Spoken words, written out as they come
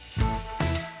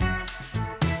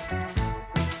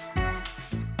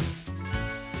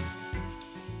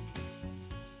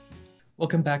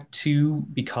Welcome back to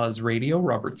Because Radio.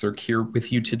 Robert Zirk here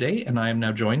with you today, and I am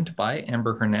now joined by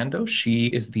Amber Hernando. She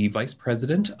is the Vice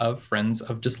President of Friends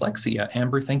of Dyslexia.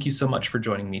 Amber, thank you so much for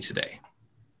joining me today.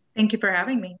 Thank you for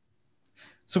having me.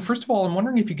 So first of all, I'm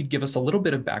wondering if you could give us a little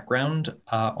bit of background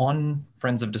on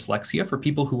Friends of Dyslexia for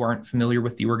people who aren't familiar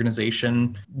with the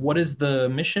organization. What is the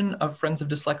mission of Friends of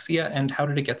Dyslexia, and how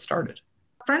did it get started?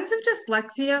 Friends of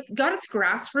Dyslexia got its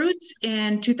grassroots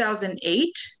in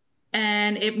 2008,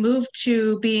 and it moved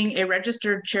to being a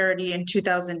registered charity in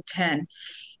 2010.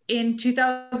 In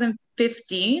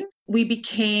 2015, we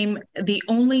became the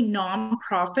only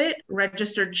nonprofit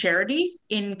registered charity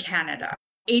in Canada.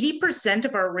 80%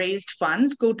 of our raised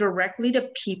funds go directly to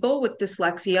people with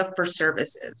dyslexia for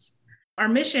services. Our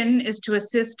mission is to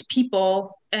assist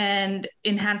people and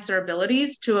enhance their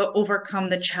abilities to overcome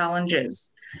the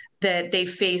challenges that they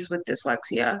face with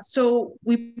dyslexia. So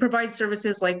we provide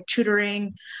services like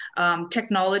tutoring,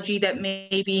 technology that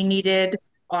may be needed.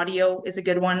 Audio is a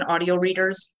good one, audio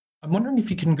readers. I'm wondering if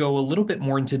you can go a little bit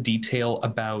more into detail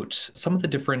about some of the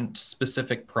different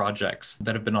specific projects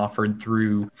that have been offered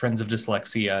through Friends of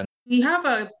Dyslexia. We have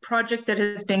a project that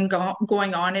has been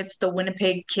going on. It's the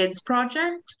Winnipeg Kids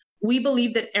Project. We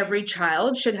believe that every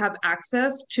child should have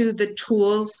access to the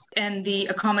tools and the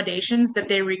accommodations that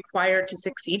they require to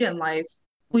succeed in life.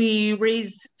 We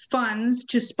raise funds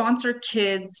to sponsor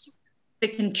kids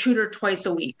that can tutor twice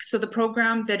a week. So the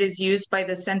program that is used by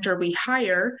the center we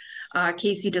hire,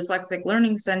 Casey Dyslexic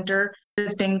Learning Center,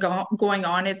 has been going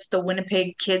on. It's the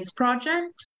Winnipeg Kids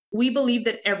Project. We believe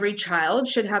that every child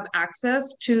should have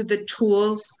access to the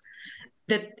tools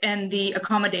and the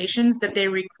accommodations that they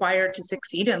require to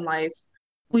succeed in life.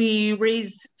 We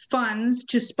raise funds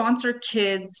to sponsor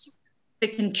kids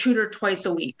that can tutor twice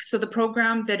a week. So the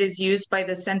program that is used by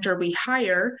the center we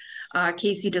hire,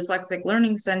 Casey Dyslexic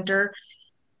Learning Center,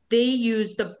 they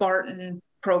use the Barton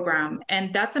program,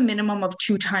 and that's a minimum of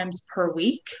 2 times per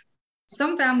week.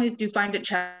 Some families do find it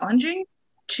challenging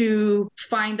to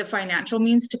find the financial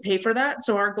means to pay for that.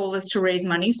 So our goal is to raise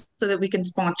money so that we can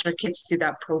sponsor kids through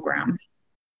that program.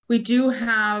 We do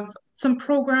have some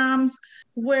programs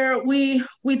where we'd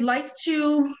like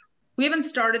to, we haven't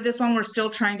started this one. We're still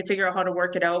trying to figure out how to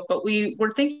work it out, but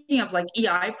we're thinking of like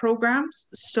EI programs.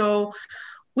 So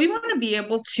we want to be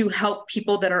able to help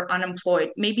people that are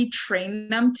unemployed, maybe train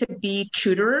them to be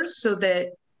tutors so that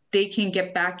they can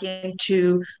get back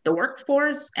into the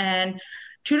workforce. And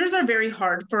tutors are very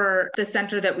hard for the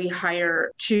center that we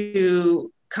hire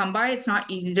to come by. It's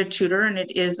not easy to tutor, and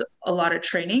it is a lot of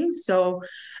training. So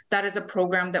that is a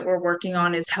program that we're working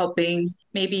on, is helping,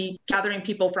 maybe gathering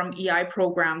people from EI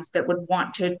programs that would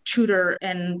want to tutor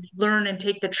and learn and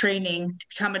take the training to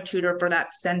become a tutor for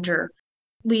that center.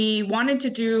 We wanted to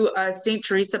do a St.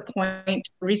 Teresa Point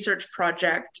research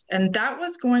project, and that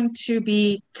was going to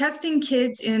be testing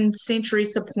kids in St.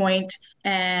 Teresa Point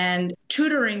and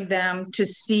tutoring them to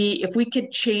see if we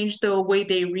could change the way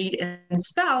they read and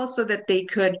spell so that they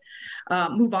could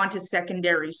move on to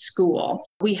secondary school.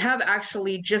 We have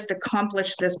actually just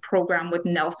accomplished this program with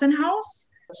Nelson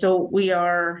House. So we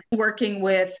are working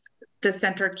with the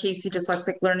center, Casey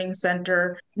Dyslexic Learning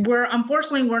Center, where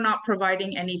unfortunately we're not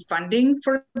providing any funding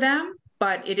for them,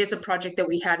 but it is a project that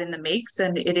we had in the makes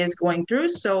and it is going through.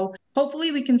 So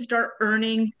hopefully we can start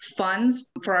earning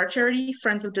funds for our charity,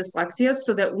 Friends of Dyslexia,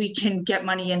 so that we can get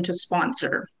money in to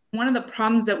sponsor. One of the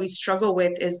problems that we struggle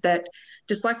with is that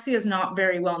dyslexia is not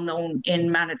very well known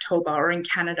in Manitoba or in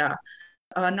Canada.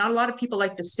 Not a lot of people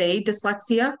like to say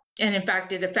dyslexia. And in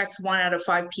fact, it affects 1 out of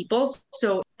 5 people.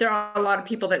 So there are a lot of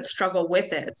people that struggle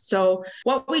with it. So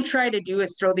what we try to do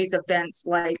is throw these events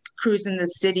like Cruise in the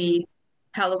City,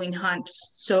 Halloween Hunt.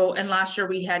 And last year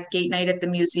we had Gate Night at the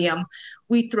museum.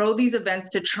 We throw these events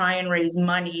to try and raise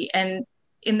money and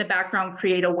in the background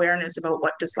create awareness about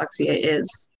what dyslexia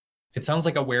is. It sounds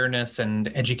like awareness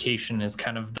and education is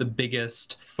kind of the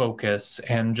biggest focus,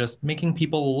 and just making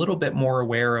people a little bit more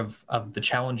aware of the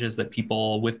challenges that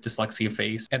people with dyslexia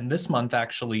face. And this month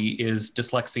actually is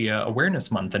Dyslexia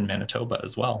Awareness Month in Manitoba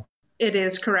as well. It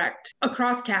is correct.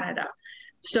 Across Canada.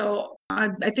 So I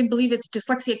believe it's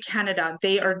Dyslexia Canada.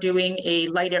 They are doing a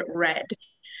Light It Red.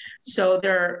 So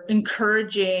they're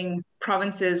encouraging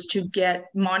provinces to get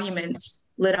monuments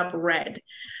lit up red.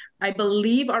 I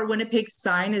believe our Winnipeg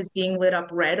sign is being lit up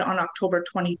red on October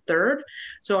 23rd.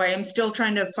 So I am still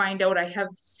trying to find out. I have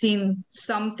seen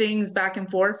some things back and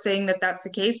forth saying that that's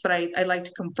the case, but I'd like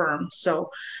to confirm.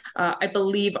 So I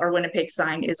believe our Winnipeg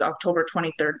sign is October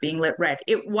 23rd being lit red.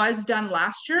 It was done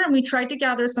last year, and we tried to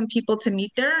gather some people to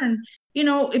meet there. And,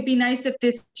 it'd be nice if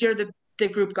this year the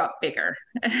group got bigger.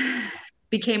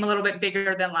 became a little bit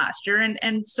bigger than last year,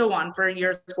 and so on for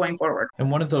years going forward.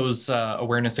 And one of those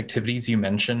awareness activities you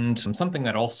mentioned, something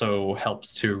that also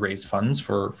helps to raise funds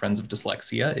for Friends of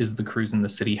Dyslexia, is the Cruise in the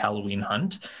City Halloween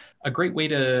Hunt. A great way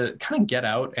to kind of get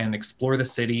out and explore the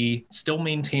city, still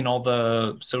maintain all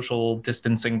the social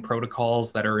distancing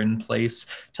protocols that are in place.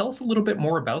 Tell us a little bit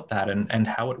more about that and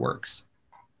how it works.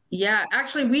 Yeah,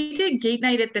 actually, we did Gate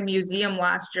Night at the museum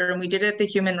last year, and we did it at the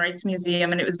Human Rights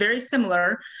Museum, and it was very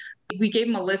similar. We gave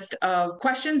them a list of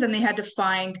questions, and they had to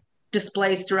find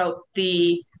displays throughout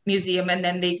the museum, and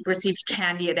then they received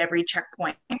candy at every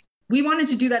checkpoint. We wanted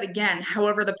to do that again.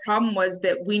 However, the problem was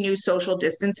that we knew social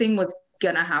distancing was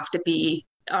going to have to be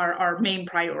our main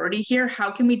priority here.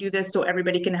 How can we do this so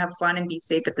everybody can have fun and be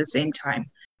safe at the same time?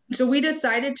 So we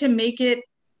decided to make it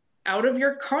out of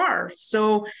your car.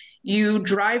 So you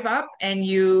drive up and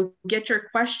you get your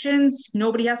questions.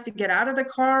 Nobody has to get out of the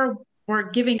car.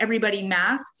 We're giving everybody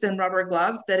masks and rubber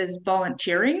gloves. That is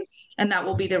volunteering, and that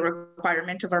will be the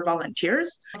requirement of our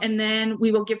volunteers. And then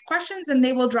we will give questions, and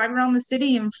they will drive around the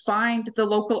city and find the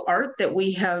local art that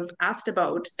we have asked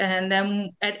about. And then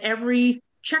at every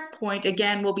checkpoint,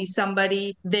 again, will be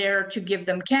somebody there to give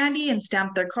them candy and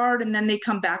stamp their card, and then they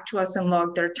come back to us and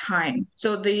log their time.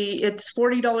 So it's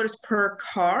 $40 per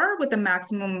car with a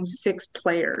maximum of 6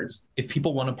 players. If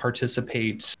people want to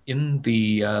participate in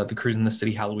the Cruise in the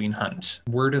City Halloween Hunt,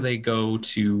 where do they go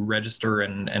to register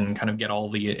and kind of get all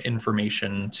the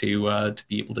information to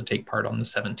be able to take part on the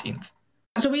 17th?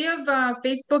 So we have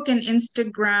Facebook and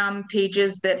Instagram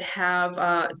pages that have,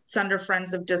 it's under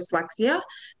Friends of Dyslexia,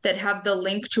 that have the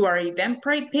link to our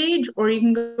Eventbrite page, or you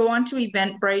can go onto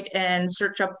Eventbrite and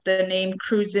search up the name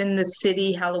Cruise in the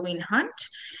City Halloween Hunt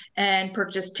and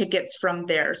purchase tickets from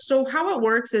there. So how it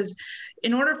works is,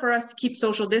 in order for us to keep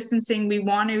social distancing, we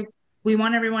want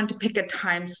everyone to pick a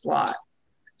time slot.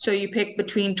 So you pick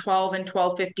between 12 and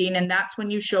 12:15, and that's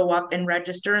when you show up and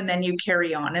register, and then you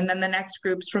carry on. And then the next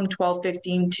group's from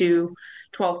 12:15 to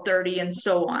 12:30 and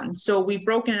so on. So we've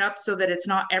broken it up so that it's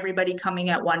not everybody coming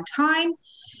at one time.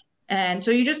 And so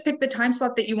you just pick the time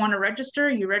slot that you want to register,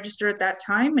 you register at that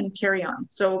time and carry on.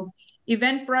 So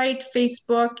Eventbrite,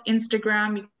 Facebook,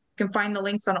 Instagram, you can find the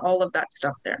links on all of that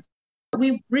stuff there.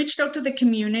 We reached out to the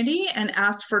community and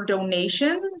asked for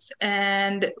donations.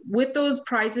 And with those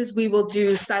prizes, we will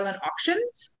do silent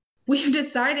auctions. We've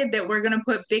decided that we're going to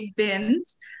put big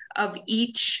bins of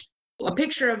a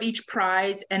picture of each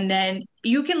prize. And then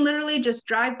you can literally just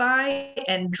drive by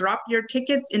and drop your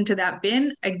tickets into that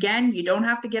bin. Again, you don't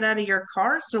have to get out of your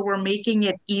car. So we're making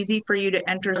it easy for you to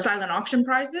enter silent auction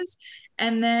prizes.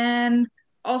 And then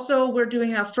also, we're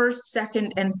doing a first,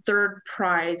 second, and third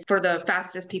prize for the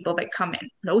fastest people that come in.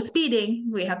 No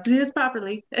speeding. We have to do this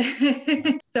properly.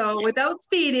 So without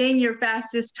speeding, your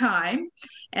fastest time.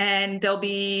 And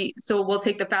we'll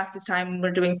take the fastest time.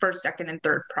 We're doing first, second, and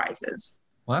third prizes.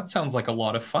 Well, that sounds like a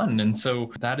lot of fun. And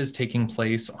so that is taking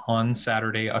place on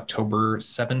Saturday, October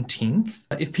 17th.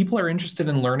 If people are interested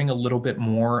in learning a little bit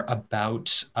more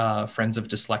about Friends of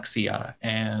Dyslexia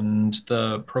and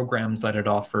the programs that it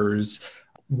offers,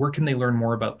 where can they learn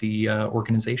more about the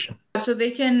organization? So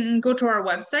they can go to our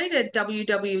website at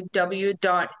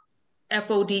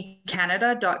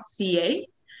www.fodcanada.ca.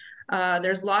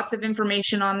 There's lots of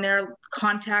information on there.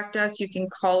 Contact us. You can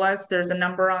call us. There's a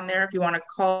number on there if you want to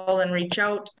call and reach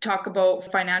out, talk about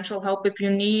financial help if you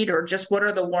need, or just what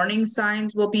are the warning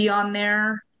signs will be on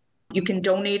there. You can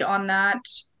donate on that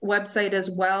website as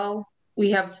well.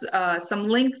 We have some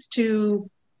links to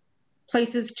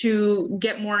places to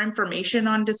get more information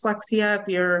on dyslexia. If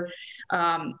you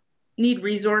need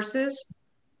resources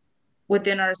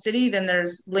within our city, then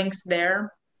there's links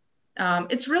there.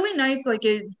 It's really nice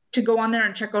to go on there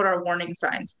and check out our warning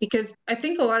signs, because I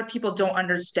think a lot of people don't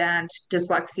understand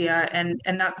dyslexia,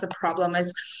 and that's a problem.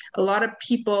 Is a lot of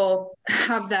people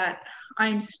have that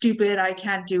I'm stupid, I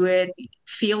can't do it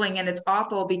feeling, and it's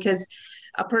awful because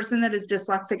a person that is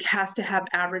dyslexic has to have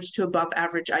average to above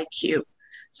average IQ.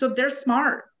 So they're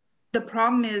smart. The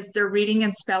problem is their reading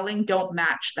and spelling don't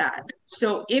match that.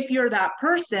 So if you're that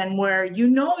person where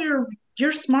you're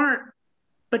smart,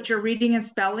 but your reading and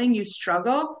spelling, you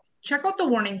struggle, check out the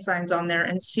warning signs on there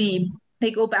and see.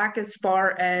 They go back as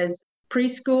far as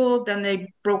preschool, then they've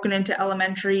broken into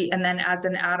elementary, and then as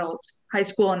an adult, high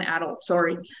school and adult,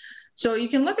 sorry. So you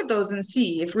can look at those and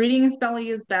see if reading and spelling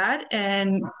is bad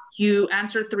and you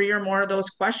answer 3 or more of those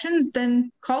questions,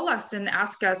 then call us and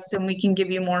ask us, and we can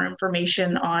give you more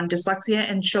information on dyslexia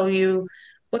and show you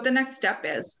what the next step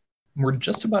is. We're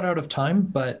just about out of time,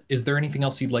 but is there anything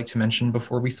else you'd like to mention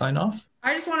before we sign off?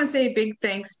 I just want to say a big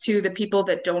thanks to the people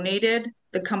that donated.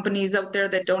 the companies out there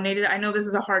that donated. I know this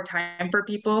is a hard time for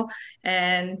people,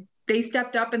 and they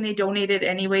stepped up and they donated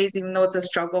anyways, even though it's a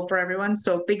struggle for everyone.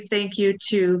 So big thank you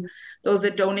to those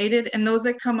that donated and those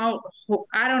that come out.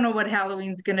 I don't know what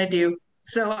Halloween's going to do.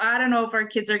 So I don't know if our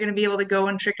kids are going to be able to go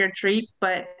and trick or treat,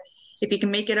 but if you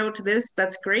can make it out to this,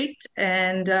 that's great.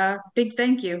 And big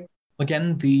thank you.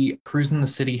 Again, the Cruise in the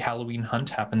City Halloween Hunt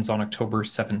happens on October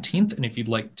 17th. And if you'd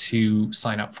like to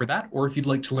sign up for that, or if you'd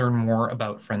like to learn more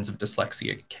about Friends of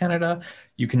Dyslexia Canada,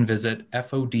 you can visit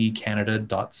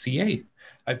fodcanada.ca.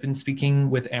 I've been speaking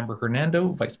with Amber Hernando,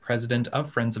 Vice President of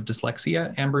Friends of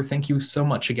Dyslexia. Amber, thank you so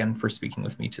much again for speaking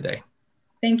with me today.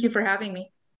 Thank you for having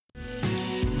me.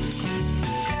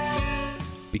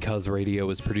 Because Radio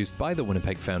is produced by the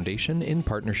Winnipeg Foundation in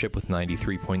partnership with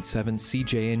 93.7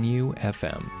 CJNU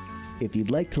FM. If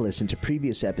you'd like to listen to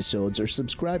previous episodes or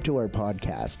subscribe to our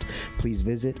podcast, please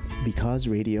visit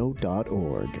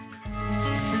becauseradio.org.